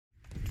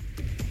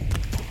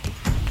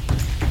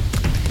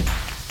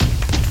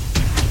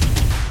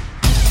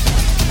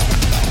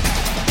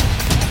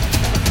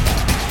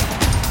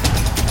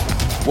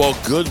Well,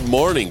 good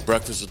morning.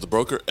 Breakfast with the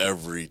Broker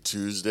every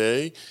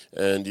Tuesday.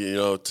 And,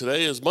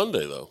 today is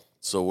Monday, though.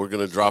 So we're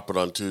going to drop it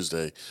on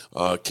Tuesday.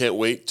 Can't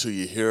wait till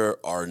you hear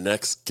our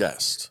next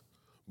guest.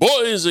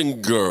 Boys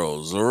and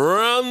girls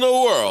around the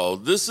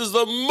world, this is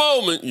the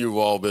moment you've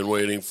all been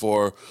waiting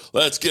for.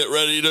 Let's get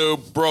ready to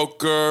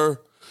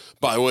broker.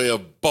 By way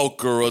of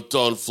Boca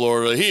Raton,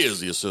 Florida, he is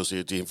the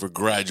Associate Dean for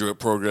Graduate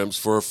Programs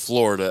for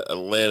Florida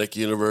Atlantic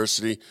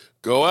University.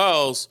 Go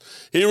Owls.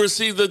 He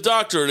received the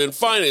doctorate in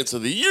finance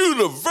at the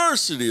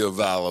University of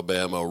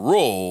Alabama.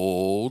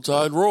 Roll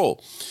Tide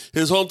Roll.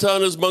 His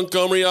hometown is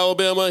Montgomery,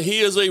 Alabama.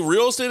 He is a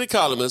real estate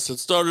economist that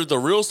started the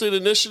Real Estate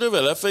Initiative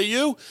at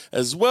FAU,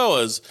 as well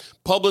as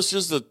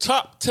publishes the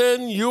top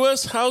 10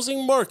 U.S.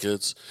 housing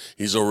markets.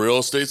 He's a real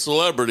estate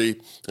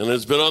celebrity and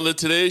has been on the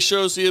Today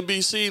Show,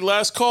 CNBC,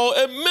 Last Call,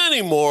 and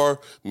many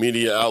more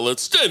media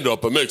outlets. Stand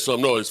up and make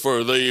some noise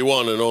for the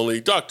one and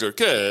only Dr.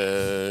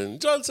 Ken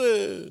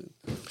Johnson.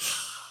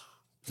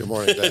 Good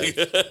morning, Dave.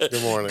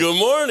 Good morning. Good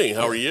morning.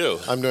 How are you?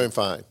 I'm doing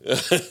fine.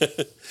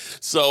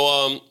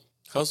 So,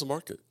 how's the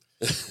market?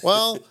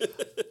 Well,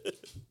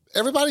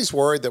 everybody's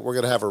worried that we're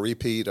going to have a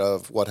repeat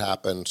of what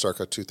happened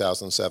circa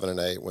 2007 and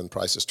 8 when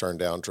prices turned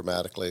down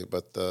dramatically,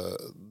 but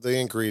the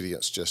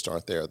ingredients just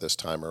aren't there this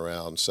time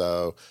around.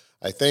 So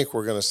I think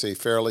we're going to see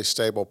fairly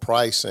stable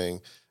pricing.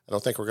 I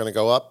don't think we're going to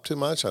go up too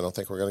much. I don't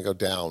think we're going to go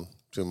down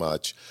too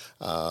much.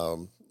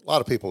 A lot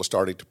of people are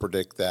starting to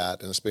predict that,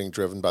 and it's being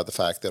driven by the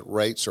fact that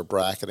rates are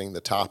bracketing the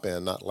top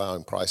end, not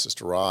allowing prices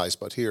to rise.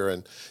 But here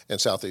in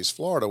Southeast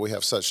Florida, we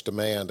have such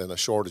demand and a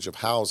shortage of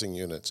housing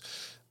units.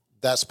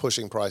 That's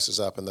pushing prices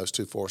up, and those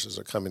two forces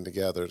are coming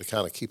together to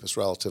kind of keep us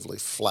relatively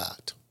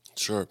flat.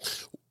 Sure.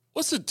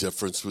 What's the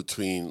difference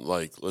between,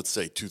 let's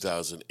say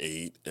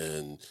 2008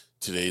 and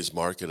today's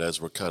market as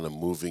we're kind of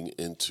moving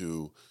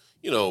into,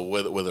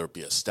 whether it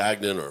be a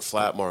stagnant or a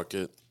flat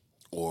market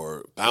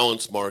or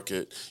balanced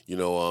market,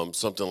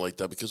 something like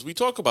that? Because we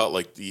talk about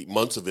the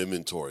months of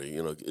inventory,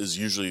 is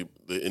usually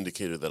the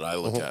indicator that I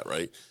look at,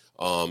 right?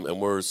 And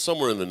we're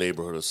somewhere in the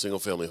neighborhood of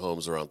single-family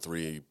homes around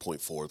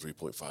 3.4,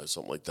 3.5,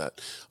 something like that,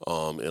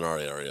 in our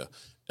area.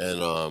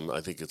 And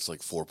I think it's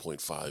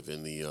 4.5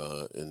 in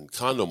the in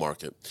condo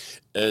market.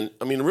 And,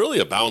 really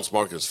a balanced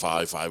market is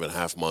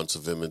 5.5 months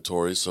of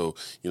inventory. So,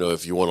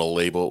 if you want to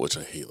label it, which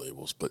I hate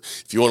labels, but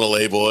if you want to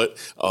label it,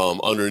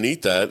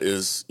 underneath that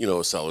is,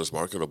 a seller's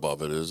market.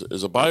 Above it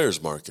is a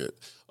buyer's market.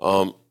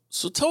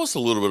 So tell us a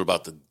little bit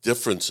about the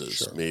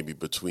differences maybe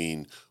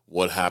between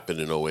what happened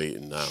in 08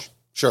 and now.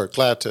 Sure,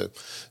 glad to.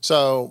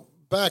 So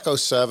back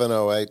 07,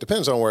 08,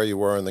 depends on where you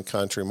were in the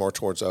country, more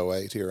towards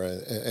 08 here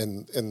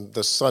in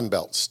the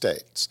Sunbelt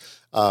states.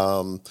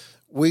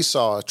 We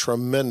saw a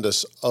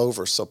tremendous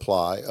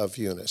oversupply of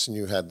units, and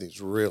you had these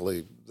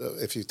really,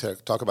 if you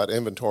talk about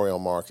inventory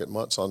on market,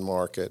 months on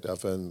market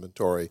of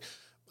inventory,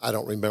 I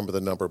don't remember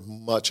the number,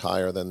 much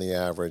higher than the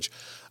average.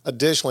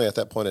 Additionally, at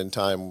that point in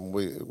time,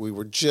 we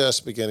were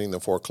just beginning the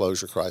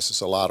foreclosure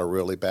crisis. A lot of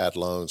really bad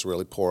loans,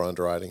 really poor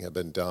underwriting had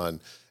been done.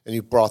 And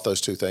you brought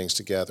those two things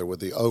together with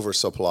the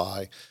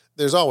oversupply.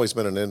 There's always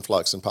been an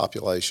influx in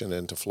population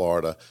into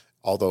Florida,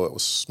 although it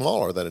was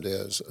smaller then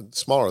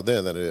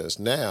than it is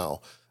now.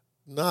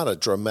 Not a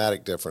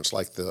dramatic difference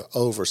like the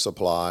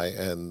oversupply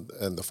and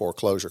the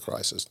foreclosure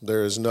crisis.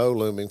 There is no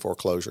looming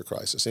foreclosure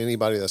crisis.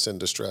 Anybody that's in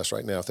distress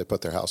right now, if they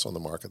put their house on the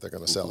market, they're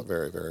going to sell it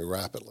very, very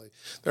rapidly.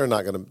 There's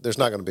not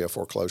going to be a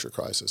foreclosure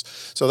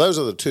crisis. So those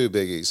are the two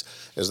biggies,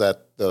 is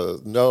that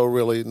no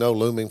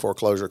looming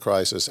foreclosure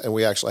crisis, and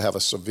we actually have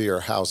a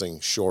severe housing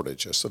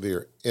shortage, a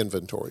severe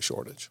inventory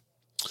shortage.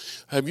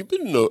 Have you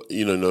been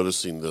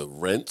noticing the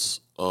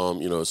rents,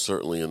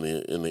 certainly in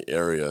the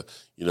area,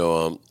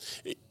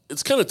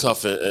 it's kind of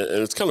tough, and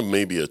it's kind of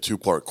maybe a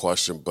two-part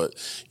question, but,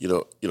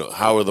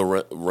 how are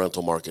the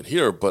rental market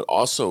here? But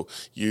also,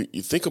 you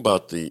think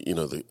about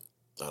the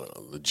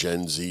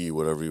Gen Z,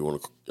 whatever you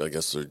want to, I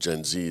guess they're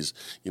Gen Zs,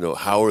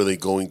 how are they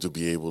going to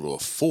be able to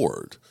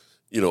afford,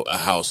 a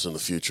house in the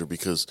future?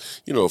 Because,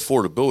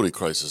 affordability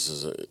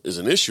crisis is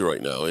an issue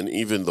right now, and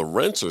even the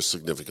rents are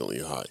significantly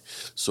high.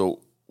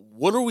 So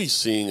what are we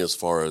seeing as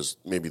far as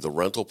maybe the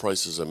rental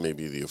prices and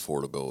maybe the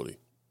affordability?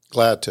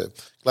 Glad to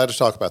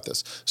talk about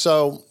this.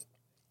 So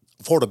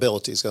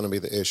affordability is going to be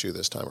the issue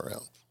this time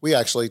around. We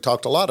actually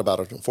talked a lot about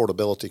an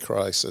affordability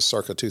crisis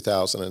circa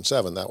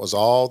 2007. That was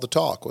all the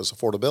talk, was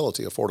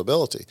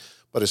affordability.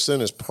 But as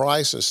soon as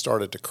prices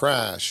started to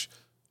crash,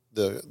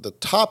 the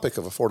topic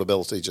of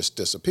affordability just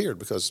disappeared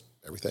because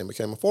everything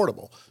became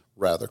affordable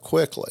rather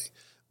quickly.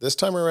 This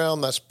time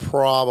around, that's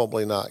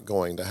probably not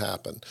going to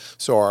happen.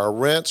 So our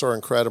rents are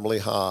incredibly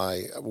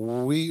high.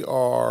 We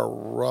are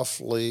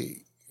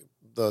roughly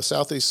the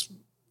Southeast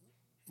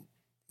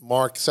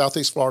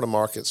Florida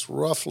market's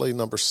roughly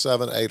number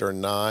 7, 8, or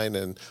 9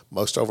 in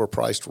most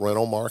overpriced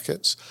rental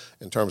markets.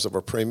 In terms of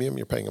a premium,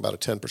 you're paying about a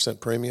 10%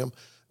 premium.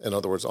 In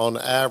other words, on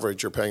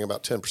average, you're paying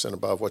about 10%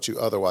 above what you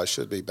otherwise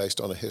should be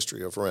based on a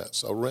history of rents.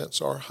 So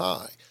rents are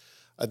high.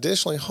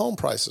 Additionally, home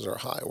prices are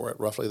high. We're at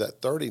roughly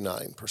that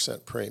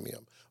 39%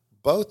 premium.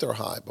 Both are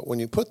high, but when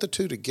you put the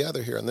two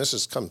together here, and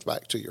comes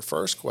back to your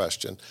first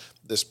question,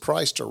 this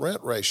price to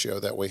rent ratio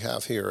that we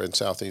have here in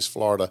Southeast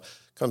Florida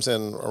comes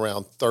in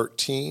around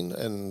 13,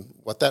 and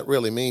what that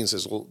really means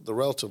is the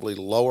relatively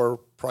lower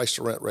price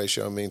to rent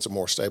ratio means a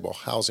more stable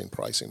housing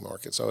pricing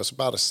market. So it's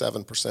about a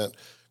 7%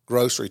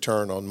 gross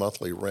return on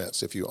monthly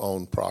rents if you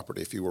own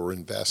property, if you were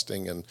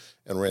investing and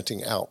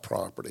renting out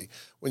property.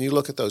 When you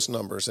look at those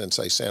numbers in,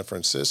 say, San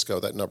Francisco,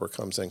 that number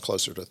comes in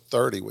closer to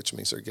 30, which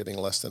means they're getting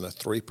less than a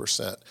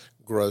 3%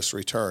 gross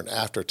return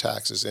after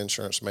taxes,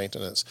 insurance,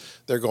 maintenance.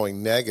 They're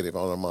going negative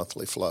on a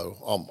monthly flow,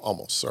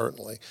 almost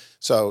certainly.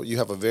 So you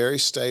have a very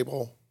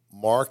stable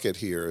market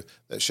here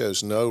that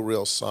shows no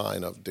real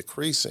sign of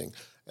decreasing.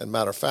 And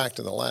matter of fact,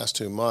 in the last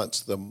 2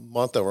 months, the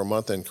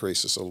month-over-month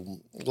increase is a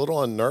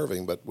little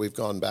unnerving, but we've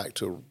gone back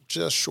to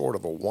just short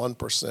of a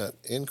 1%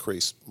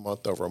 increase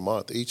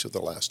month-over-month each of the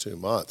last 2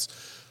 months.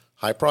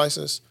 High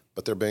prices,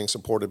 but they're being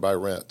supported by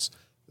rents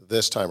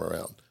this time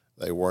around.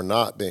 They were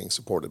not being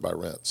supported by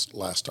rents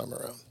last time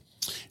around.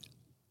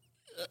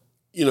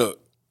 You know,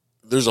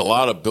 there's a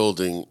lot of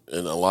building,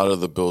 and a lot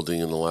of the building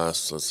in the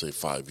last, let's say,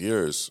 5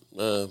 years,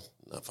 not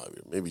 5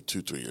 years, maybe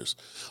 2-3 years,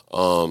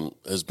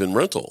 has been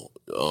rental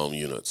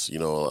units.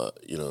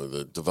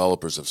 The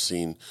developers have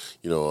seen,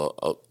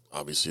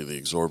 obviously the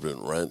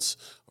exorbitant rents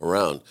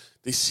around.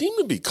 They seem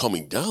to be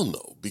coming down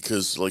though,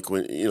 because like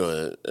when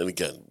and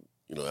again,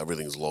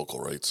 everything's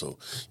local, right? So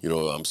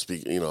I'm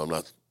speaking,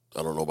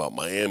 I don't know about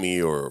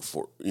Miami or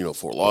Fort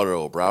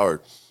Lauderdale or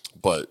Broward,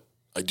 but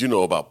I do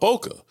know about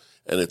Boca,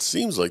 and it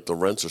seems like the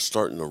rents are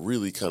starting to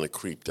really kind of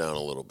creep down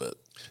a little bit.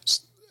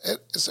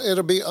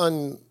 It'll be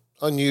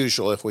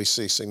unusual if we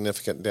see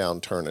significant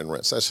downturn in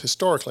rents. That's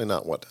historically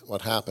not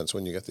what happens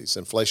when you get these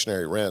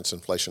inflationary rents,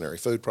 inflationary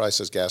food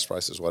prices, gas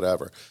prices,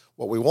 whatever.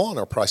 What we want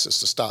are prices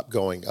to stop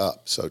going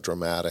up so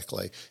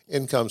dramatically.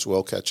 Incomes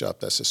will catch up.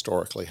 That's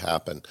historically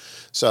happened.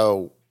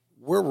 So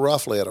we're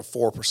roughly at a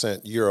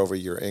 4%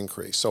 year-over-year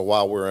increase. So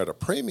while we're at a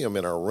premium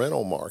in our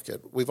rental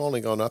market, we've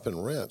only gone up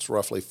in rents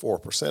roughly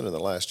 4% in the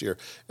last year.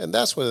 And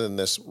that's within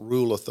this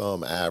rule of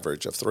thumb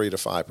average of 3 to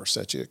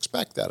 5%. You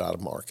expect that out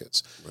of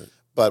markets. Right.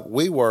 But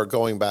we were,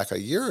 going back a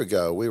year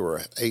ago, we were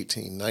at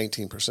 18,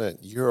 19%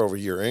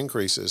 year-over-year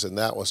increases, and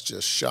that was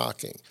just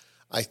shocking.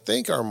 I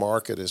think our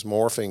market is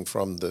morphing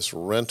from this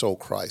rental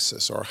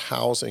crisis or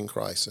housing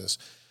crisis,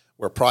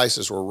 where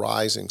prices were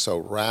rising so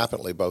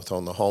rapidly, both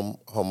on the home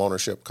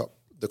ownership,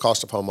 the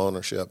cost of home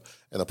ownership,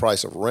 and the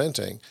price of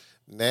renting.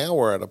 Now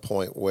we're at a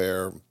point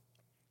where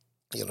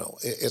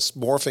it's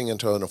morphing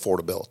into an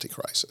affordability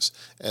crisis,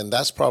 and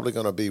that's probably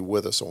going to be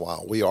with us a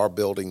while. We are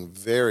building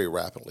very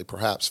rapidly,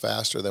 perhaps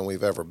faster than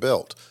we've ever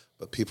built,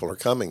 but people are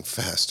coming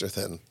faster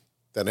than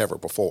ever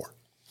before.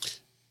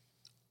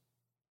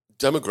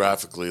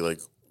 Demographically, like,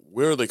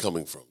 where are they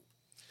coming from?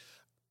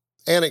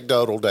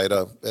 Anecdotal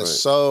data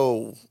is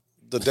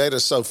the data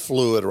is so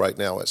fluid right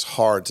now, it's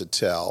hard to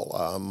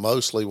tell.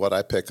 Mostly what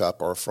I pick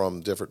up are from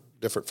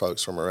different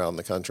folks from around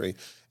the country,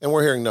 and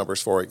we're hearing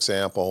numbers, for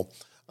example,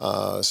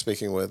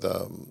 speaking with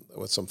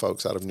some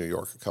folks out of New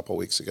York a couple of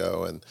weeks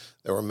ago, and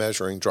they were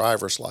measuring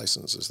driver's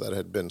licenses that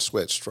had been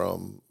switched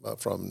from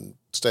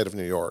state of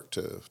New York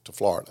to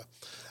Florida,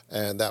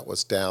 and that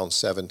was down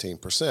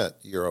 17%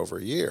 year over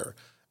year.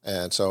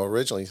 And so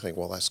originally you think,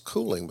 well, that's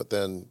cooling, but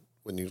then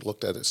when you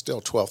looked at it, still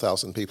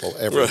 12,000 people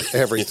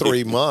every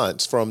 3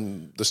 months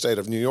from the state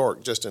of New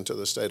York just into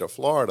the state of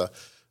Florida.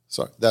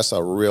 So that's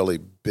a really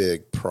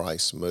big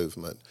price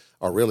movement,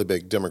 a really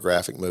big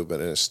demographic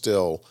movement, and it's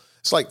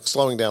like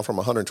slowing down from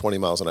 120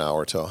 miles an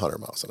hour to 100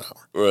 miles an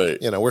hour. Right.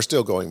 We're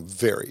still going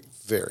very,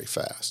 very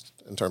fast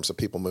in terms of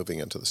people moving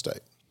into the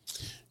state.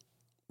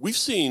 We've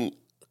seen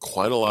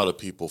quite a lot of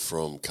people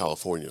from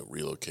California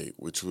relocate,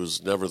 which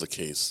was never the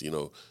case,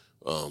 in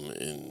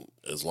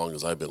as long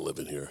as I've been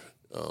living here.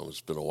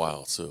 It's been a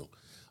while, too.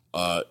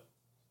 What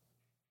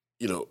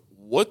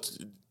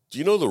do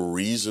you know the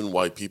reason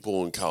why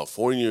people in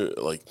California,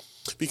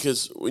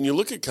 because when you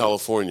look at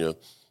California,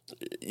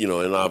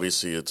 and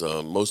obviously it's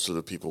most of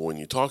the people when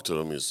you talk to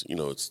them is,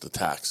 it's the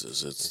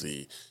taxes. It's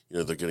the,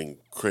 they're getting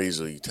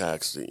crazily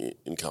taxed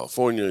in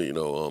California.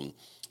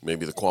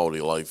 Maybe the quality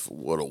of life,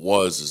 what it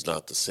was, is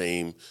not the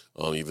same,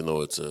 even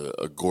though it's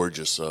a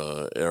gorgeous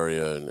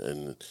area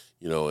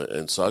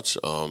and such,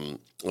 and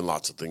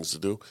lots of things to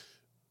do.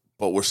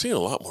 But we're seeing a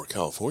lot more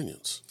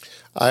Californians.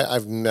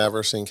 I've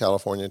never seen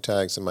California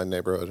tags in my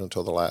neighborhood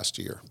until the last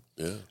year.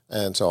 Yeah.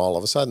 And so all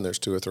of a sudden there's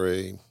 2 or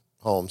 3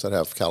 homes that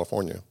have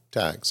California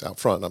tags out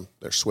front.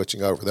 They're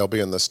switching over. They'll be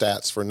in the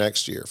stats for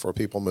next year for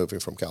people moving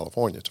from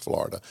California to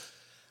Florida.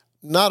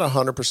 Not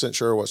 100%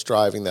 sure what's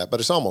driving that, but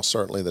it's almost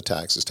certainly the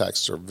taxes.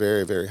 Taxes are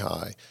very, very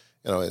high.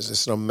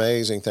 It's an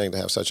amazing thing to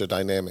have such a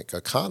dynamic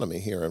economy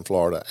here in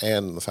Florida,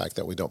 and the fact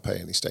that we don't pay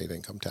any state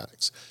income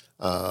tax.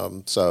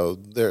 So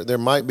there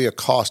might be a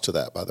cost to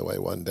that, by the way,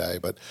 one day,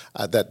 but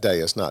that day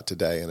is not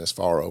today and is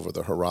far over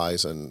the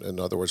horizon. In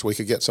other words, we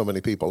could get so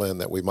many people in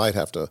that we might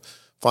have to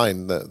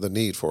find the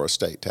need for a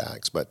state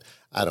tax, but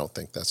I don't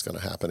think that's going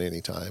to happen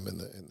anytime in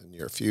the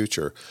near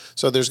future.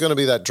 So there's going to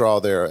be that draw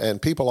there,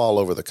 and people all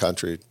over the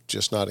country,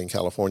 just not in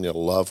California,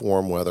 love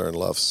warm weather and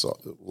love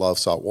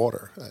salt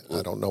water.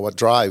 I don't know what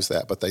drives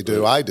that, but they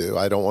do. I do.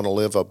 I don't want to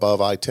live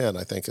above I-10.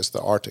 I think it's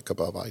the Arctic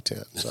above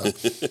I-10.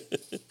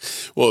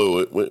 So.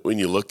 Well, when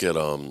you look at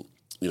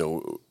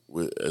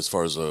as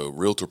far as a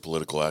Realtor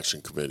Political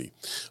Action Committee,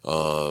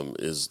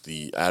 is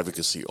the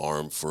advocacy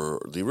arm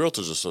for the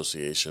Realtors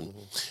Association,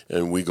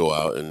 and we go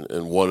out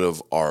and one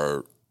of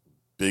our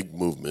big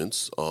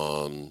movements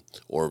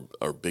or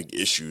our big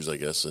issues, I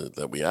guess,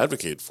 that we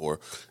advocate for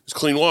is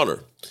clean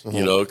water.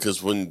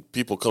 Because when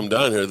people come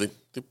down here, they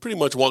pretty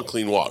much want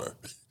clean water.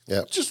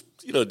 Yeah, just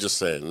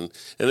saying,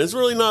 and it's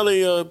really not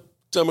a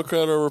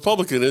Democrat or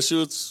Republican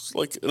issue. It's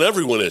like an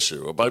everyone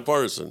issue, a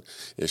bipartisan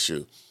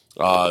issue.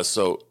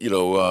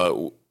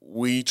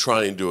 We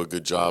try and do a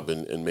good job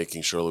in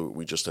making sure that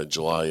we just had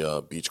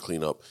July beach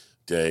cleanup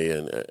day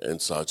and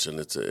such, and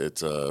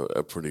it's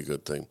a pretty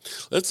good thing.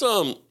 Let's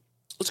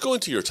go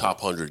into your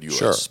top 100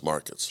 U.S.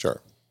 markets.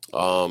 Sure.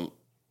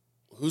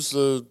 Who's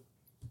the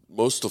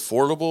most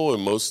affordable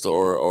and most,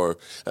 or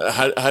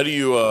how do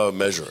you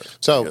measure it?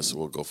 So I guess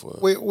we'll go for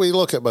it. We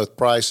look at both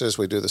prices.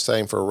 We do the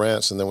same for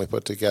rents, and then we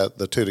put together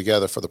the two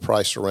together for the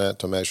price to rent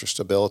to measure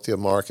stability of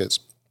markets.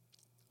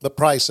 The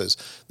prices,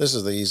 this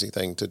is the easy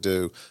thing to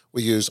do.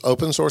 We use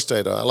open source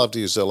data. I love to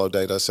use Zillow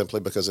data simply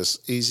because it's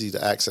easy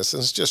to access,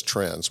 and it's just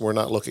trends. We're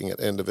not looking at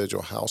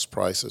individual house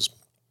prices.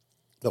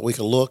 But we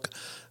can look.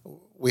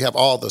 We have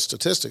all the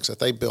statistics that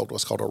they build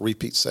what's called a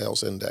repeat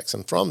sales index.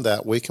 And from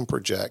that, we can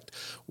project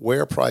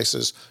where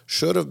prices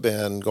should have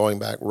been going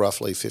back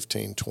roughly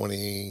 15,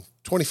 20,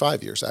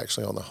 25 years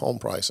actually on the home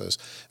prices.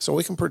 So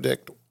we can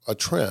predict a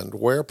trend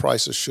where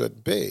prices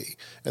should be.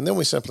 And then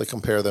we simply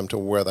compare them to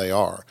where they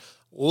are.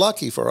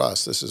 Lucky for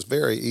us, this is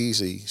very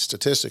easy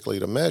statistically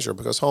to measure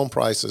because home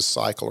prices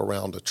cycle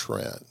around a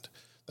trend.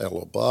 They're a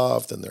little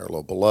above, then they're a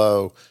little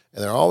below,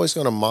 and they're always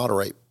going to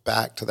moderate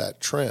back to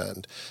that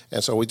trend.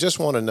 And so we just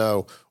want to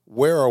know,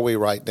 where are we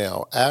right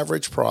now?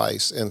 Average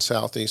price in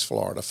Southeast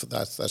Florida,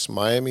 that's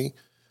Miami,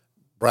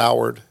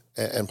 Broward,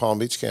 and Palm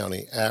Beach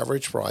County,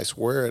 average price,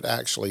 where it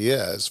actually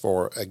is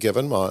for a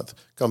given month,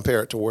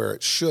 compare it to where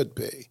it should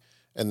be.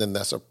 And then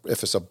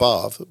if it's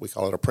above, we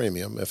call it a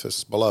premium. If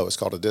it's below, it's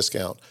called a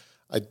discount.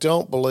 I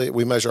don't believe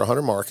we measure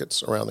 100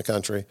 markets around the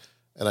country,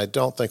 and I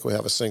don't think we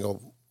have a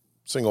single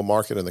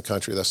market in the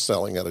country that's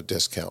selling at a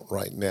discount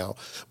right now.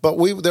 But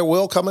there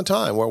will come a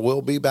time where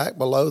we'll be back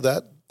below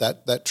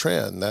that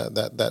trend,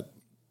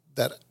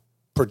 that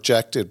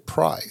projected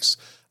price.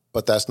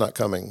 But that's not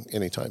coming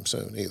anytime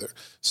soon either.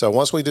 So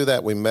once we do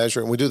that, we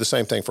measure, and we do the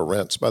same thing for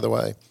rents, by the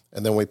way,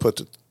 and then we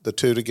put the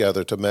two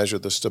together to measure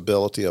the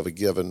stability of a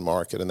given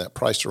market. And that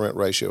price to rent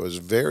ratio is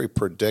very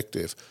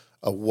predictive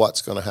of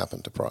what's going to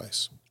happen to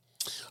price.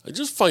 I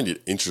just find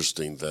it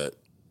interesting that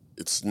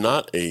it's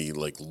not a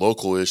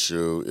local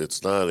issue.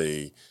 It's not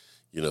a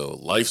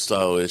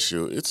lifestyle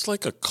issue. It's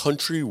like a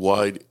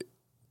countrywide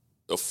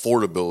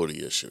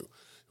affordability issue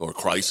or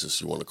crisis,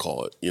 you want to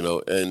call it.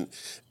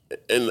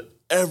 And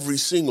every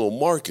single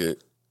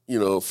market,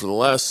 for the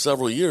last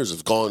several years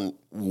has gone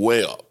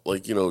way up,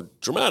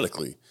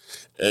 dramatically.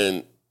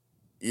 And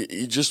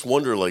you just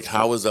wonder,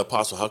 how is that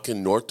possible? How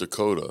can North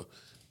Dakota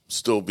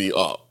still be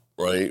up?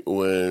 Right,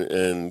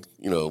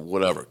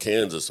 whatever,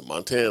 Kansas and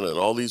Montana and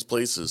all these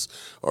places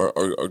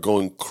are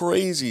going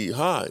crazy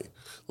high.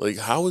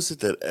 How is it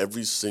that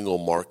every single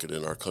market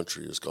in our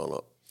country has gone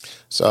up?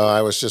 So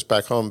I was just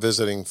back home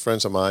visiting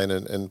friends of mine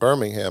in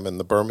Birmingham, and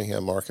the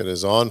Birmingham market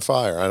is on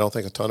fire. I don't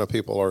think a ton of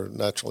people are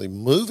naturally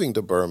moving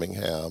to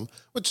Birmingham,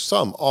 which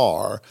some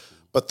are,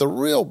 but the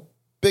real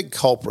big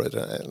culprit,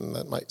 and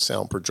that might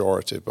sound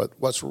pejorative, but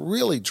what's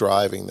really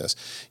driving this,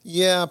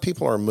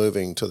 people are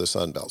moving to the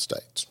Sun Belt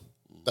states.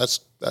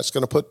 That's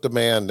going to put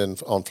demand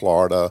on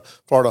Florida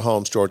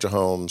homes, Georgia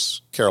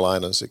homes,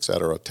 Carolinas, et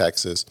cetera,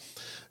 Texas.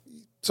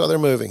 So they're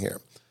moving here.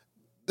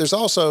 There's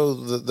also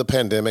the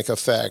pandemic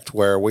effect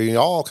where we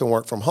all can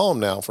work from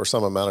home now for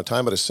some amount of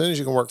time, but as soon as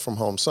you can work from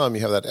home some,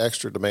 you have that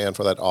extra demand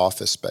for that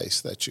office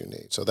space that you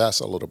need. So that's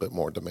a little bit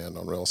more demand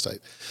on real estate.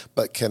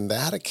 But can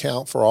that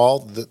account for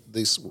all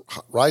these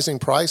rising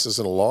prices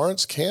in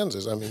Lawrence,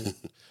 Kansas? I mean...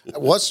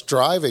 What's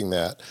driving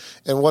that?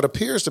 And what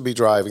appears to be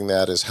driving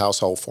that is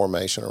household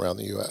formation around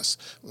the U.S.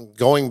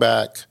 Going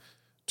back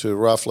to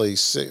roughly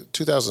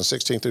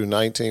 2016 through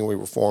 19, we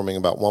were forming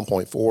about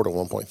 1.4 to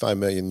 1.5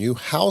 million new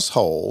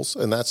households,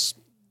 and that's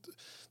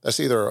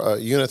either a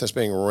unit that's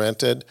being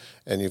rented,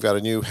 and you've got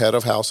a new head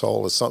of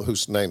household, it's some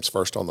whose name's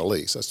first on the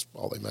lease. That's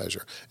all they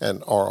measure,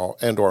 and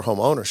or home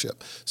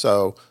ownership.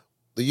 So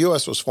the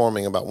U.S. was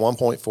forming about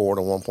 1.4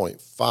 to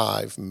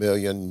 1.5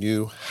 million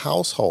new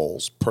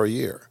households per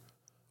year.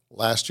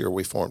 Last year,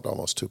 we formed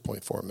almost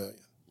 2.4 million.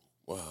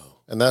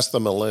 Wow. And that's the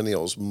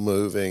millennials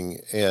moving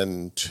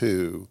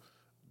into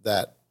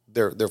that.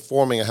 They're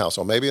forming a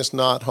household. Maybe it's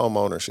not home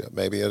ownership.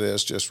 Maybe it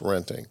is just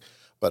renting.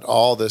 but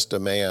all this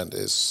demand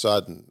is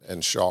sudden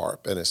and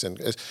sharp, and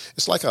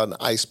it's like an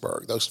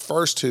iceberg. Those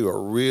first two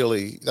are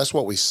really, that's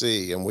what we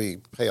see, and we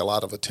pay a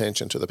lot of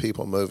attention to the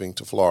people moving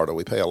to Florida.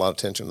 We pay a lot of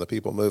attention to the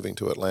people moving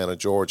to Atlanta,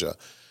 Georgia.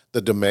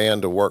 The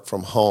demand to work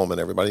from home,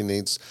 and everybody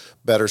needs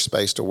better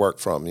space to work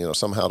from,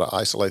 somehow to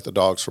isolate the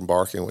dogs from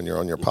barking when you're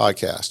on your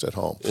podcast at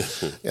home.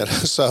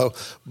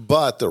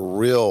 But the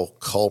real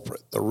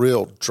culprit, the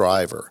real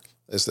driver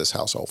is this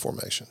household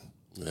formation.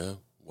 Yeah.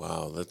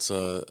 Wow. That's,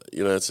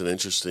 that's an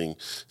interesting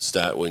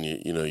stat when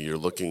you're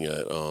looking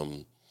at,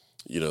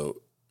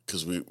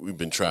 because we've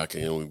been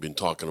tracking and we've been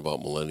talking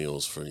about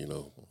millennials for,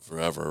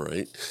 forever.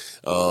 Right.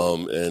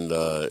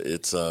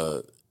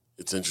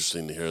 It's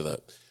interesting to hear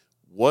that.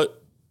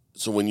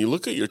 So when you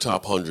look at your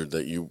top 100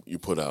 that you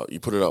put out, you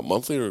put it out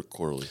monthly or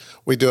quarterly?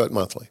 We do it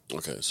monthly.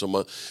 Okay. So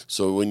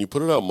when you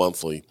put it out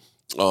monthly,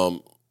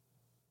 how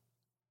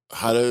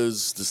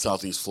does the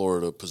Southeast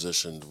Florida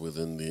positioned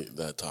within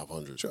that top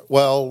 100? Sure.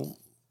 Well,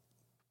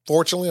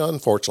 fortunately,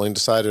 unfortunately,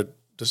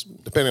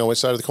 depending on which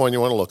side of the coin you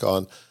want to look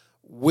on,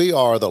 we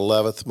are the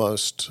 11th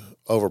most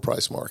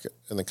overpriced market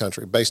in the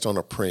country based on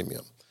a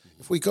premium.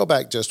 If we go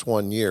back just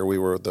 1 year, we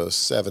were the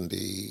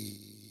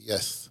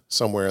 70th,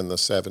 somewhere in the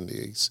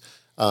 70s.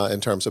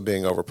 In terms of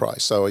being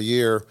overpriced. So a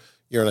year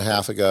and a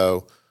half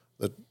ago,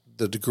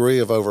 the degree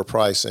of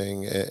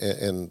overpricing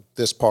in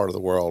this part of the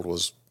world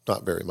was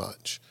not very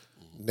much.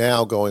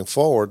 Now going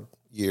forward,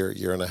 year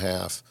and a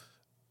half,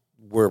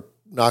 we're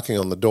knocking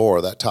on the door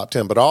of that top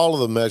 10. But all of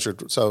the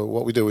measured, so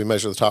what we do, we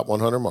measure the top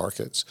 100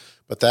 markets,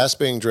 but that's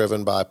being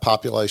driven by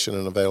population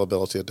and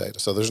availability of data.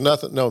 So there's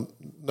no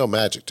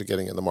magic to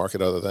getting in the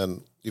market other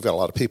than you've got a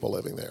lot of people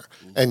living there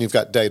and you've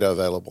got data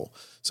available.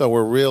 So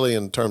we're really,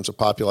 in terms of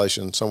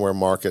population, somewhere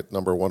market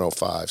number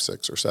 105,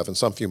 6, or 7.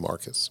 Some few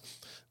markets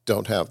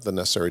don't have the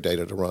necessary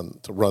data to run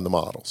the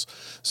models.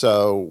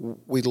 So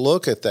we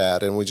look at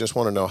that and we just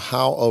want to know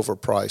how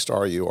overpriced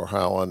are you or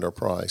how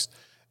underpriced.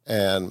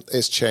 And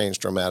it's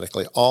changed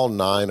dramatically. All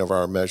 9 of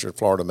our measured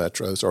Florida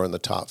metros are in the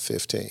top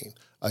 15.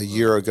 A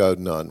year ago,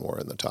 none were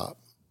in the top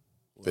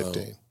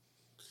 15.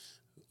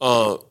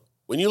 Wow.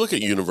 When you look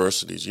at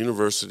universities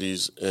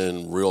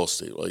and real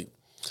estate, like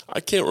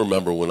I can't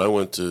remember when I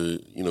went to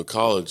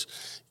college.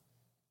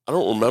 I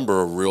don't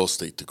remember a real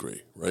estate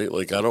degree, right?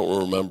 Like I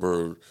don't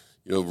remember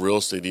real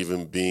estate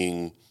even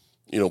being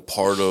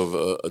part of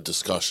a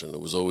discussion. It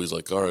was always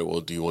like, all right,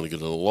 well, do you want to get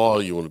into law?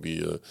 You want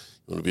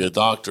to be a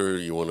doctor?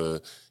 You want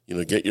to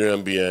get your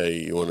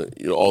MBA? You want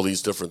to all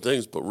these different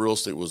things, but real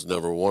estate was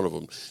never one of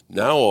them.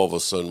 Now all of a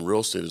sudden,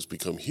 real estate has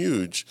become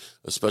huge,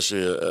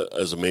 especially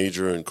as a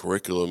major and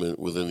curriculum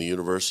within the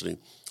university.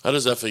 How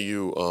does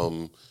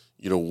FAU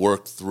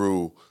work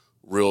through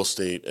real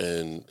estate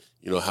and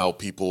how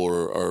people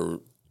are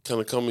kind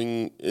of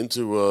coming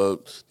into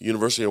the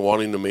university and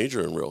wanting to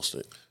major in real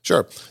estate?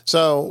 Sure.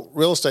 So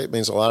real estate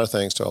means a lot of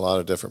things to a lot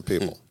of different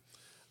people.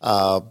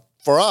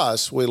 For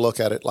us, we look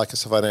at it like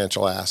it's a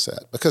financial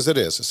asset because it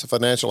is. It's a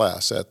financial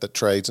asset that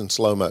trades in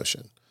slow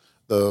motion.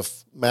 The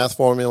math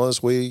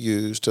formulas we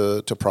use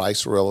to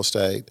price real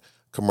estate,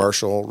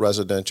 commercial,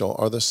 residential,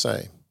 are the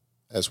same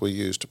as we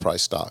use to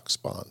price stocks,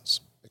 bonds,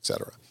 et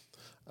cetera.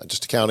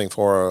 Just accounting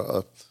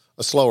for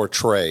a slower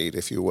trade,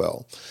 if you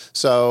will.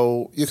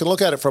 So you can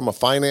look at it from a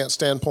finance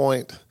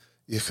standpoint.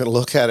 You can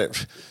look at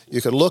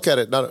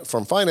it not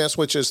from finance,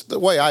 which is the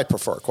way I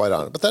prefer, quite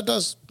honestly. But that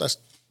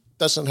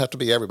doesn't have to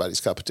be everybody's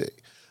cup of tea.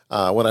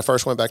 When I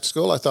first went back to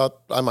school, I thought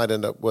I might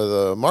end up with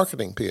a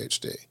marketing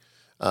PhD.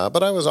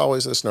 But I was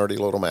always this nerdy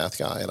little math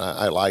guy, and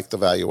I liked the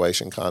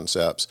valuation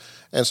concepts.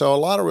 And so a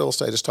lot of real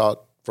estate is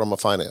taught from a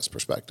finance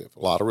perspective.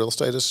 A lot of real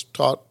estate is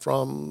taught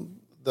from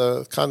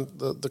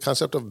the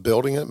concept of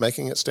building it,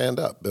 making it stand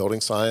up, building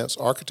science,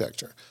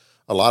 architecture.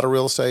 A lot of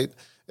real estate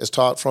is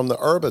taught from the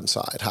urban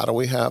side. How do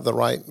we have the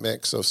right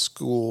mix of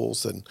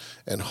schools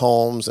and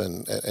homes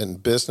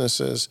and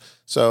businesses?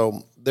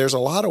 So there's a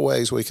lot of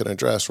ways we can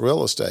address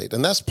real estate.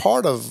 And that's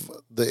part of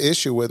the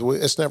issue with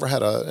it's never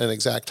had an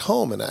exact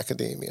home in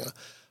academia.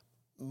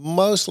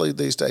 Mostly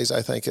these days,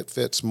 I think it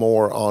fits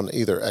more on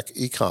either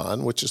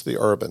econ, which is the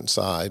urban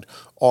side,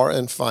 or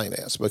in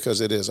finance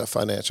because it is a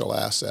financial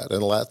asset.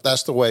 And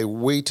that's the way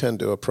we tend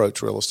to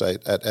approach real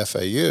estate at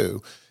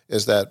FAU,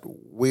 is that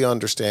we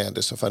understand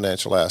it's a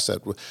financial asset.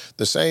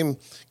 The same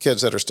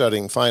kids that are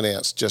studying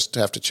finance just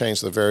have to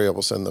change the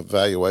variables in the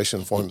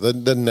valuation form.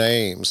 The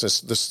names,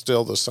 it's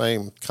still the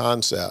same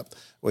concept.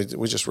 We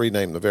just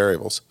rename the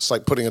variables. It's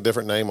like putting a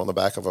different name on the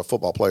back of a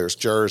football player's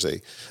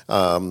jersey.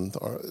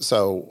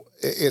 So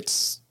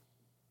it's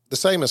the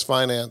same as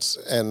finance,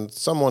 and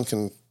someone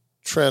can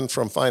trend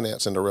from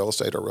finance into real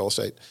estate or real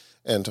estate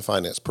into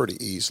finance pretty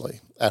easily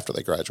after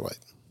they graduate.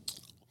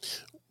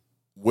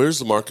 Where's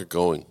the market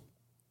going?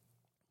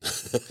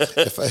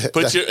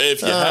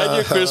 If you had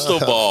your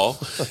crystal ball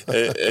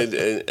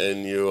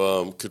and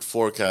you could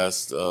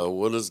forecast,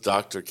 what does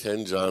Dr.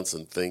 Ken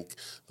Johnson think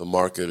the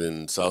market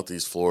in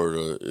Southeast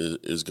Florida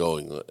is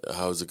going?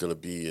 How is it going to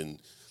be in,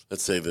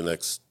 let's say, the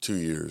next 2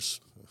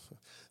 years?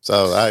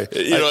 So and I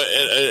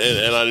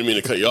didn't mean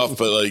to cut you off,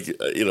 but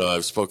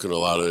I've spoken to a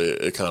lot of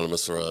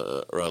economists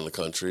around the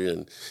country,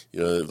 and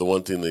the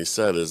one thing they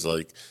said is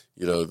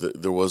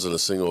there wasn't a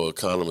single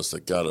economist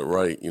that got it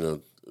right,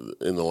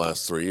 in the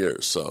last 3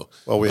 years. So,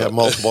 well, we have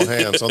multiple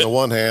hands on the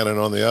one hand and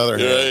on the other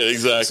hand. Right,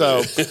 exactly.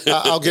 So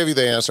I'll give you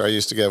the answer I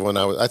used to give when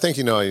I think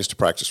I used to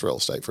practice real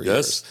estate for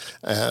years.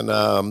 And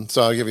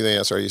so I'll give you the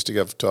answer I used to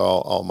give to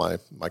all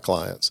my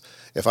clients.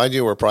 If I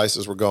knew where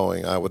prices were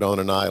going, I would own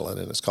an island,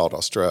 and it's called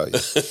Australia.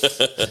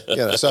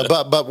 So,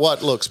 but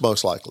what looks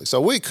most likely? So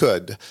we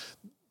could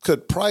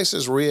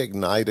prices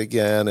reignite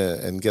again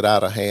and get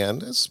out of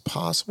hand? It's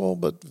possible,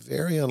 but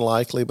very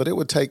unlikely. But it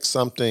would take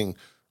something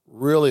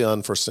really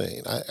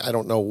unforeseen. I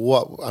don't know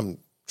what I'm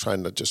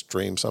trying to just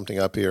dream something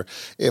up here.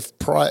 If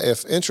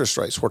interest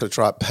rates were to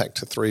drop back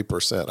to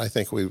 3%, I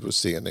think we would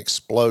see an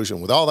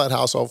explosion with all that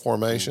household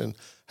formation.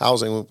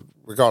 Housing,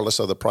 regardless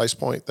of the price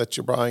point that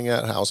you're buying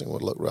at, housing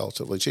would look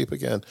relatively cheap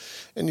again,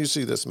 and you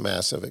see this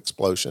massive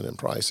explosion in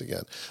price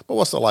again. But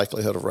what's the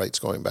likelihood of rates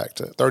going back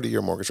to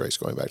 30-year mortgage rates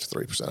going back to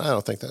 3%? I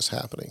don't think that's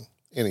happening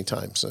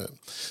anytime soon.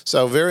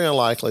 So very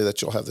unlikely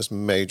that you'll have this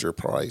major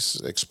price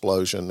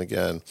explosion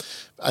again.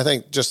 I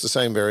think just the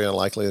same, very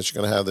unlikely that you're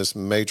going to have this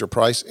major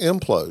price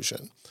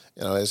implosion.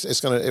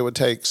 It would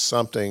take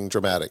something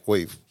dramatic.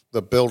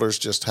 The builders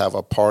just have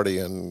a party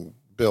and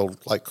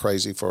build like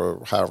crazy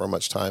for however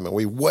much time, and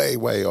we way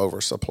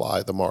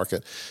oversupply the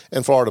market,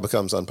 and Florida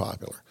becomes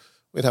unpopular.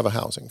 We'd have a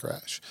housing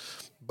crash.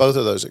 Both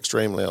of those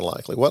extremely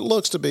unlikely. What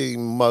looks to be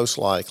most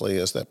likely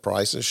is that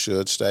prices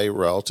should stay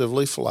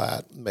relatively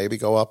flat, maybe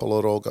go up a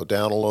little, go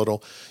down a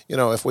little.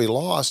 If we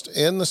lost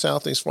in the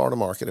Southeast Florida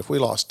market, if we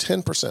lost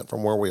 10%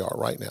 from where we are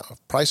right now,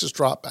 if prices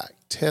drop back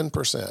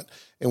 10%,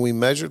 and we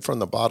measured from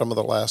the bottom of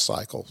the last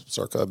cycle,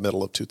 circa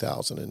middle of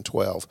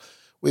 2012,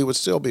 we would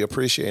still be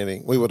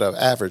appreciating. We would have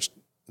averaged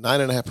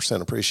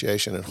 9.5%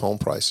 appreciation in home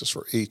prices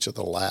for each of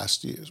the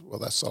last years. Well,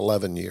 that's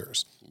 11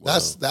 years. Wow.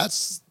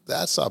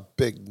 That's a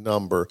big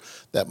number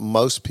that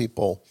most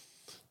people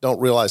don't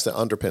realize the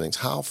underpinnings.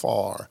 How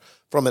far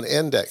from an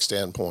index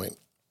standpoint?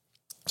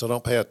 So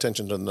don't pay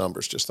attention to the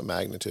numbers, just the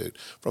magnitude.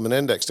 From an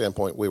index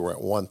standpoint, we were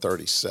at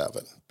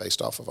 137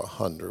 based off of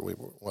 100. We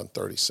were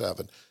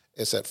 137.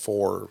 It's at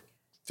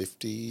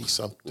 450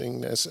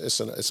 something.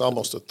 It's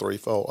almost a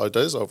threefold. It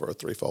is over a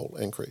threefold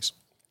increase.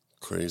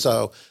 Crazy.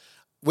 So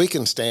we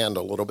can stand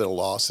a little bit of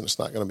loss, and it's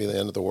not going to be the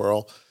end of the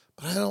world.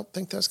 But I don't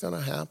think that's going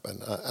to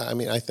happen.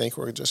 I think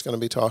we're just going to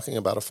be talking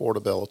about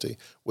affordability.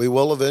 We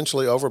will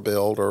eventually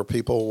overbuild, or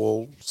people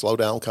will slow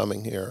down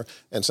coming here.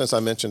 And since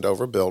I mentioned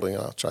overbuilding,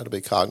 I'll try to be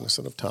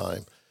cognizant of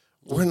time.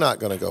 We're not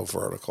going to go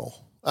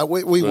vertical.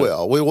 We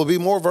will. We will be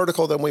more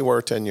vertical than we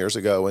were 10 years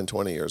ago and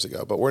 20 years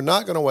ago. But we're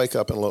not going to wake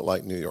up and look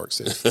like New York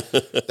City.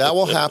 That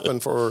will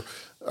happen for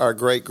our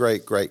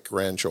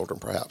great-great-great-grandchildren,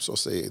 perhaps. We'll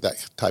see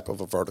that type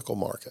of a vertical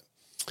market.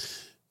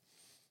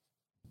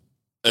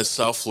 As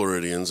South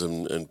Floridians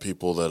and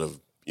people that have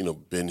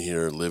been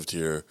here, lived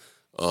here,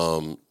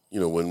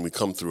 when we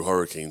come through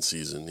hurricane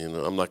season,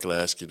 I'm not going to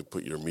ask you to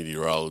put your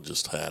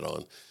meteorologist hat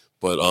on,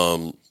 but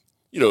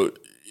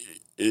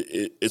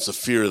it's a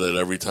fear that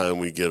every time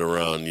we get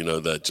around,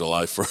 that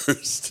July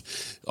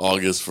 1st,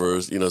 August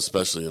 1st,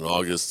 especially in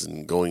August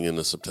and going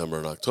into September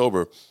and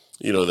October,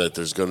 that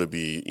there's going to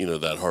be,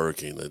 that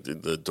hurricane,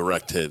 the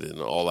direct hit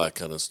and all that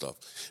kind of stuff.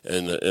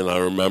 And I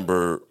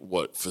remember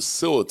what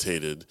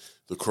facilitated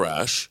the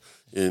crash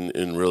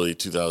in really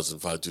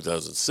 2005,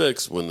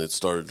 2006, when it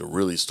started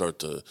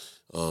to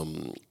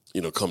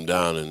come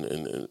down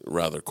and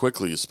rather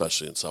quickly,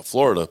 especially in South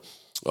Florida,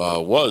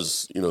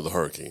 was, the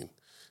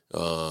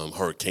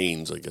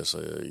hurricanes, I guess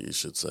you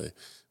should say.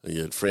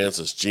 You had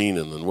Francis, Jean,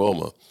 and then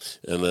Wilma.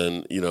 And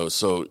then,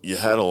 so you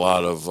had a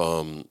lot of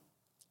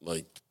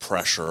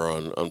pressure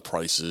on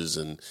prices.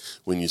 And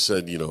when you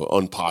said,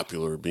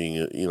 unpopular, being,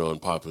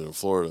 unpopular in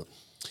Florida,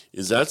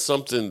 is that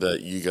something that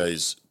you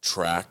guys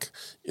track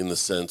in the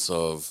sense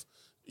of,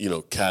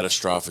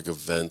 catastrophic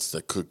events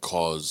that could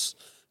cause,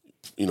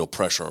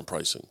 pressure on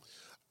pricing?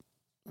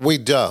 We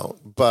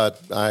don't,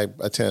 but I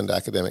attend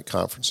academic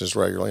conferences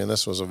regularly, and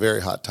this was a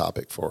very hot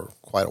topic for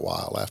quite a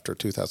while after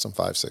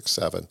 2005, 6,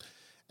 7.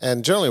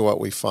 And generally what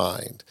we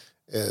find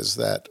is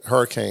that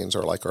hurricanes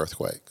are like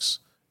earthquakes.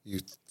 You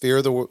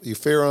fear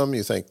them.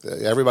 You think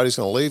that everybody's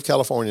going to leave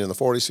California in the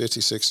 40s,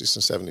 50s, 60s,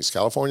 and 70s.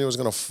 California was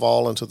going to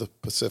fall into the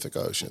Pacific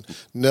Ocean.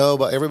 No,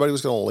 but everybody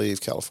was going to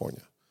leave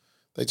California.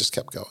 They just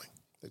kept going.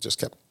 They just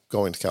kept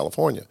going to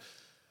California.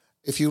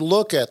 If you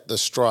look at the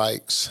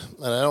strikes,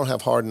 and I don't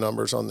have hard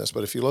numbers on this,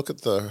 but if you look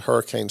at the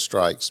hurricane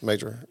strikes,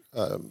 major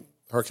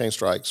hurricane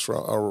strikes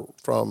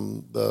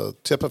from the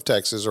tip of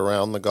Texas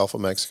around the Gulf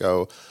of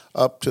Mexico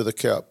up to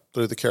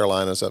through the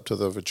Carolinas up to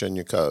the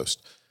Virginia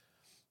coast,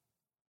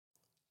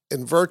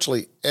 in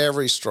virtually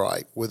every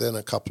strike within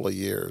a couple of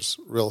years,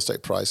 real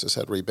estate prices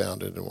had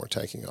rebounded and were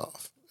taking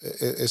off.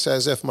 It's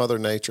as if Mother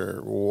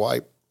Nature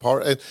wiped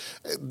part. And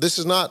this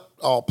is not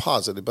all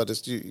positive, but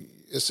it's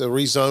a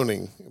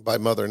rezoning by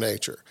Mother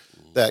Nature.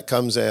 that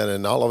comes in,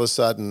 and all of a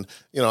sudden,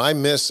 I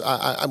miss.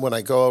 I when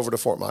I go over to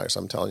Fort Myers,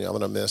 I'm telling you, I'm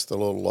going to miss the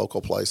little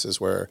local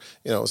places where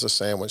it was a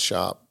sandwich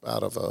shop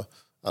out of a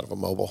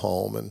mobile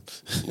home, and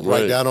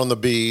right down on the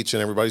beach,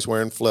 and everybody's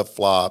wearing flip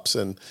flops,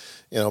 and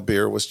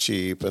beer was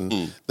cheap,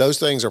 and those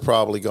things are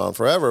probably gone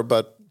forever.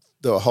 But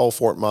the whole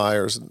Fort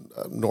Myers,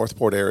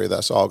 Northport area,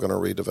 that's all going to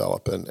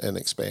redevelop and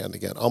expand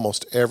again.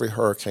 Almost every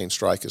hurricane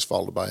strike is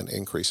followed by an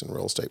increase in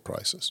real estate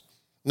prices.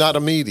 Not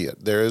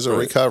immediate. There is a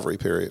recovery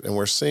period, and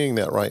we're seeing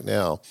that right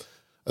now,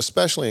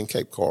 especially in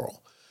Cape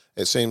Coral.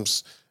 It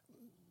seems,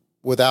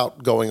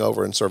 without going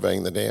over and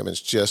surveying the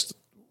damage, just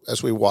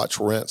as we watch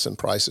rents and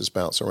prices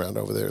bounce around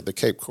over there, the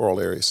Cape Coral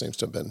area seems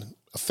to have been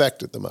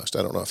affected the most.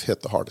 I don't know if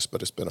hit the hardest,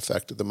 but it's been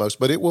affected the most.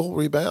 But it will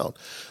rebound.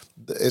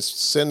 It's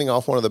sending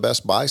off one of the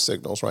best buy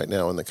signals right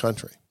now in the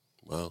country.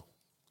 Wow.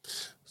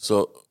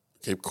 So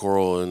Cape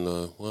Coral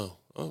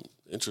and,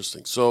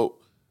 interesting. So,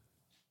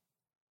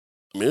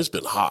 it's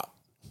been hot.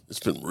 It's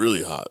been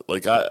really hot.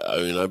 Like,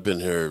 I've been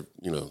here,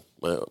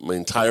 my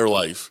entire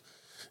life,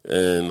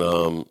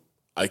 and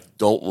I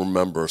don't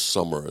remember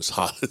summer as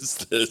hot as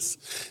this,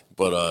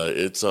 but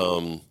it's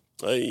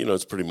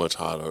it's pretty much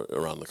hot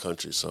around the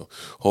country. So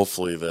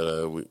hopefully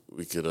that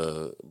we could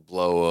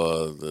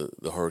blow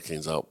the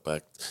hurricanes out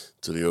back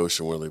to the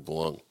ocean where they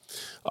belong.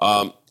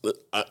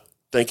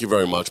 Thank you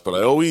very much. But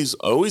I always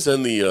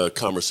end the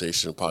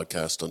conversation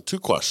podcast on two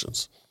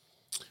questions.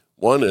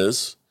 One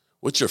is,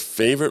 what's your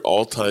favorite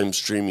all-time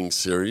streaming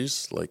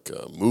series, like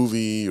a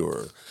movie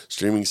or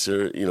streaming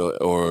series,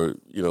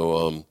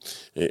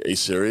 a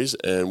series,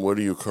 and what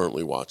are you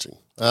currently watching?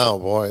 Oh,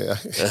 boy.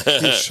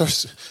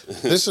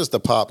 This is the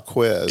pop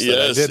quiz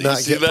that I did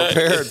not get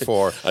prepared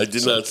for. I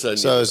did not send you.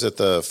 So is it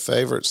the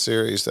favorite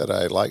series that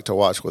I like to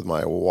watch with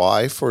my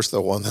wife, or is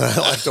the one that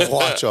I like to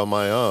watch on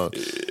my own?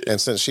 And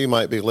since she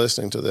might be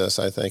listening to this,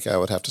 I think I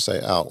would have to say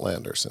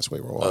Outlander, since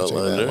we were watching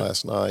that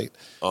last night.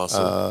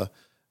 Awesome.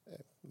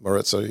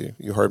 Maritza,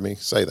 you heard me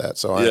say that,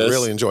 so I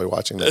really enjoy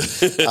watching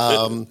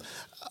that.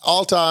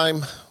 All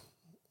time,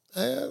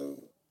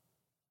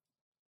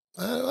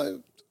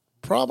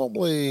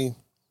 probably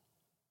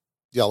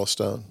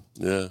Yellowstone.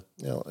 Yeah.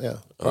 Probably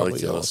I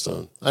like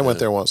Yellowstone. I went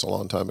there once a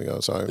long time ago,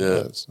 so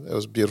it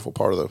was a beautiful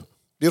part of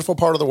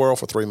the world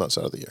for 3 months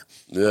out of the year.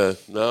 Yeah,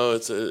 no,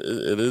 it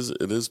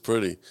is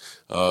pretty.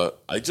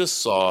 I just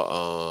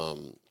saw.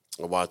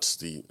 I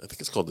watched I think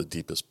it's called The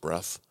Deepest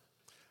Breath.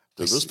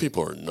 Those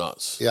people are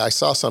nuts. Yeah, I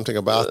saw something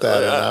about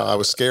that, and I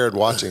was scared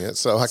watching it,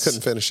 so I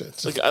couldn't finish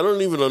it. Like, I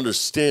don't even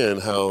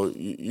understand how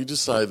you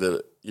decide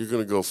that you're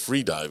going to go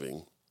free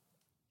diving,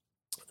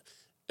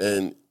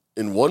 and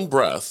in one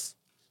breath,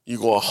 you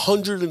go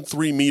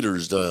 103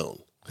 meters down,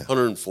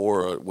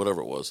 104, or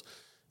whatever it was,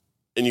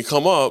 and you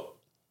come up,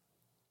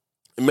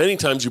 and many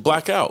times you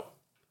black out,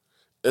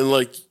 and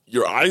like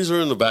your eyes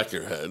are in the back of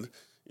your head,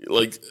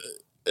 like.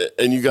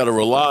 And you got to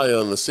rely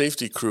on the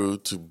safety crew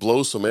to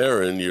blow some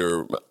air in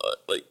your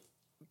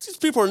these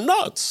people are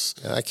nuts.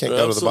 Yeah, I can't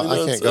go to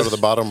the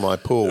bottom of my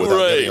pool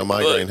without getting a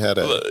migraine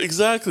headache.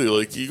 Exactly.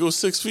 Like, you go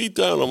 6 feet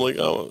down. I'm like,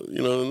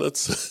 and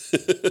that's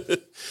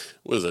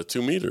what is that?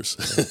 2 meters.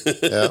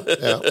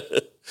 Yeah.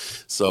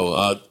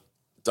 So,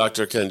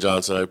 Dr. Ken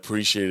Johnson, I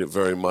appreciate it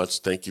very much.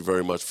 Thank you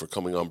very much for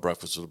coming on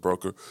Breakfast with the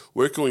Broker.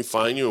 Where can we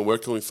find you, and where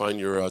can we find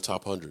your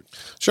top 100?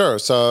 Sure.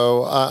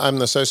 So I'm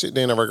the Associate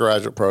Dean of our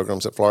graduate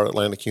programs at Florida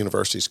Atlantic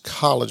University's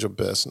College of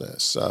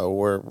Business. So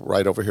we're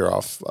right over here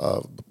off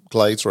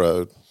Glades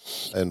Road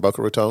in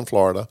Boca Raton,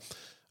 Florida.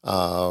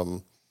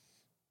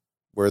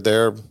 We're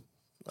there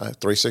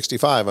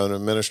 365. I'm an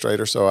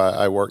administrator, so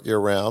I work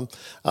year-round.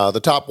 The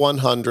top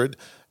 100...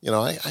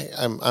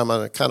 I'm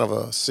a kind of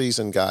a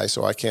seasoned guy,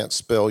 so I can't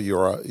spell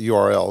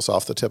URLs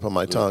off the tip of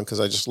my tongue because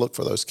I just look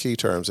for those key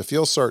terms. If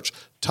you'll search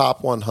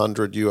top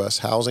 100 U.S.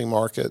 housing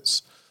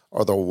markets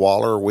or the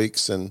Waller,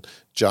 Weeks, and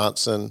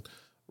Johnson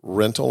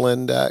rental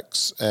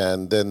index,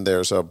 and then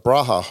there's a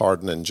Braha,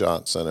 Hardin, and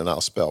Johnson, and I'll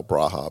spell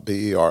Braha,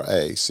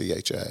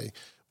 B-E-R-A-C-H-A,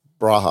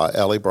 Braha,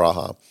 Ellie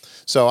Braha.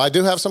 So I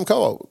do have some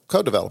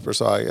co-developers,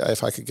 so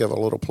if I could give a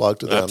little plug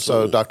to them.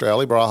 Absolutely. So Dr.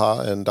 Ellie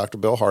Braha and Dr.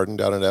 Bill Hardin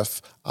down at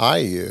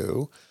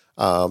FIU,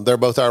 they're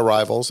both our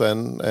rivals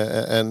and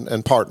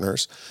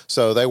partners.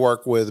 So they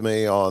work with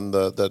me on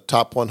the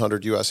top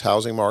 100 U.S.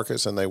 housing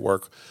markets, and they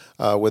work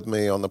with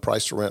me on the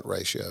price-to-rent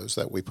ratios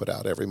that we put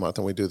out every month,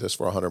 and we do this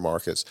for 100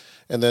 markets.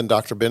 And then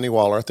Dr. Benny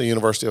Waller at the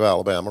University of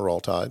Alabama, Roll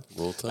Tide.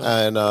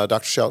 And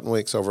Dr. Shelton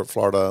Weeks over at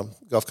Florida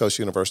Gulf Coast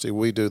University.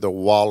 We do the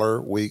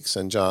Waller, Weeks,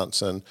 and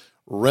Johnson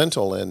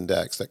rental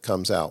index that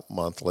comes out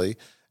monthly,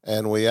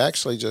 and we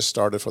actually just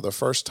started for the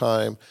first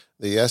time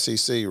the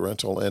SEC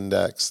rental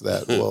index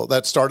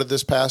that started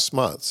this past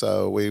month.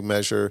 So we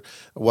measure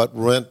what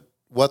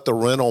the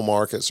rental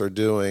markets are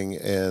doing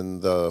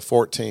in the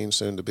 14,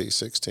 soon to be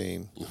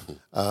 16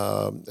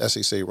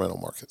 SEC rental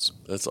markets.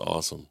 That's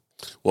awesome.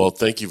 Well,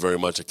 thank you very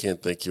much. I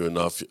can't thank you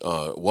enough.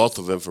 Wealth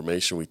of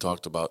information. We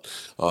talked about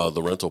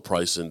the rental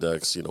price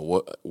index.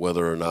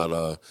 Whether or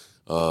not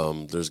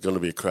there's going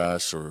to be a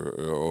crash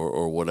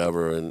or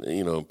whatever.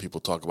 And,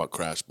 people talk about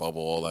crash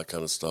bubble, all that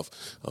kind of stuff.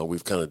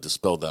 We've kind of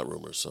dispelled that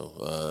rumor.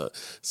 So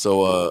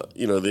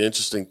the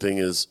interesting thing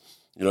is,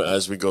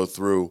 as we go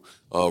through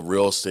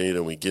real estate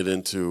and we get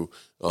into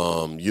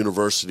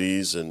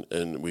universities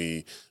and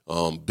we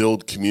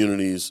build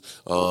communities,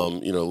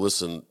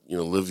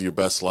 live your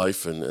best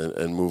life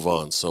and move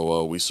on.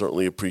 So we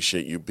certainly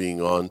appreciate you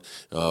being on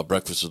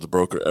Breakfast with the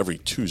Broker every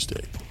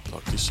Tuesday.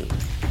 Talk to you soon.